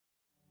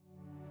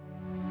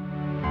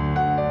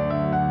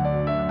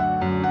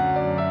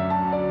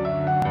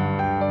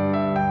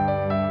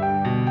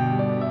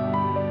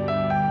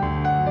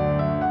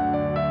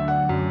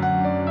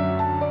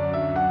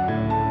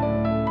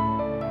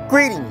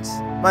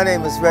My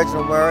name is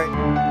Reginald,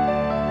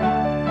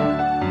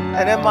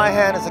 and in my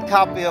hand is a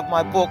copy of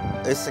my book,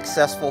 A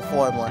Successful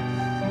Formula.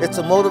 It's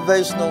a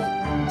motivational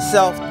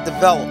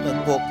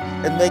self-development book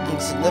in making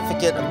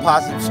significant and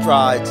positive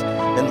strides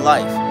in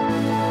life.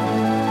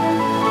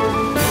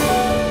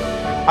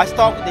 I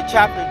start with the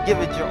chapter, Give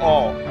It Your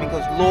All,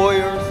 because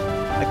lawyers,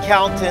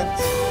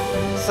 accountants,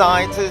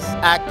 scientists,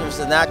 actors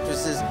and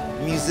actresses,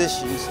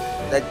 musicians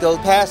that go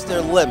past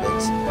their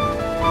limits.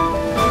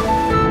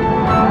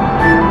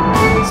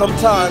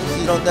 Sometimes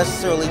you don't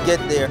necessarily get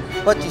there,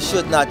 but you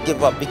should not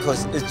give up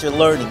because it's your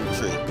learning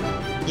tree.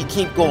 You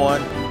keep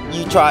going,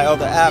 you try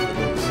other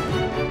avenues.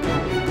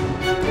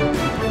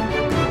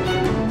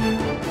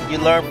 You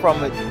learn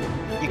from it,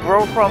 you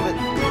grow from it,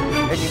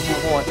 and you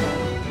move on.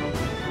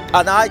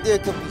 An idea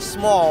can be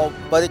small,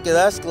 but it can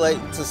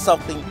escalate to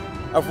something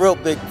of real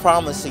big,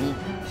 promising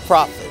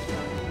profit.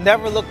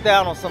 Never look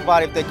down on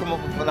somebody if they come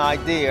up with an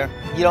idea.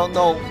 You don't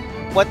know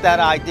what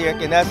that idea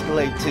can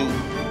escalate to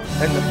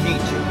in the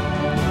future.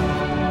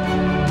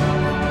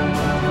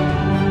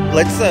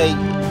 Let's say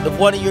if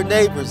one of your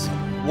neighbors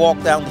walk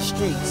down the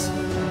streets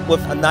with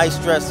a nice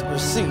dress or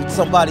suit,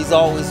 somebody's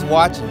always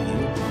watching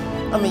you.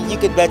 I mean, you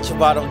could bet your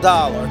bottom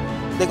dollar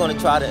they're going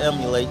to try to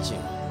emulate you.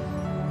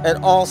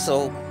 And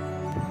also,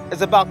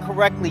 it's about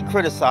correctly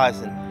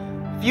criticizing.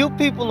 Few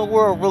people in the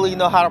world really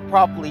know how to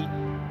properly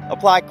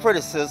apply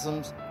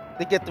criticisms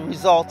to get the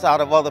results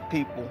out of other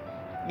people.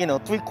 You know,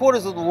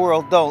 3/4 of the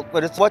world don't,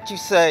 but it's what you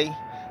say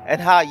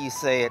and how you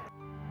say it.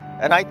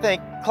 And I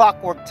think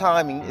clockwork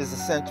timing is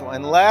essential.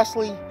 And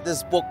lastly,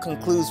 this book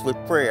concludes with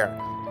prayer.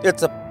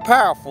 It's a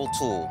powerful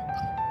tool.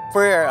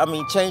 Prayer,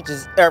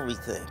 changes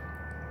everything.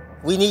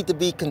 We need to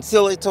be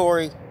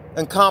conciliatory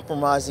and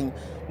compromising,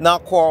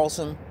 not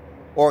quarrelsome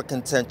or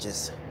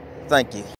contentious. Thank you.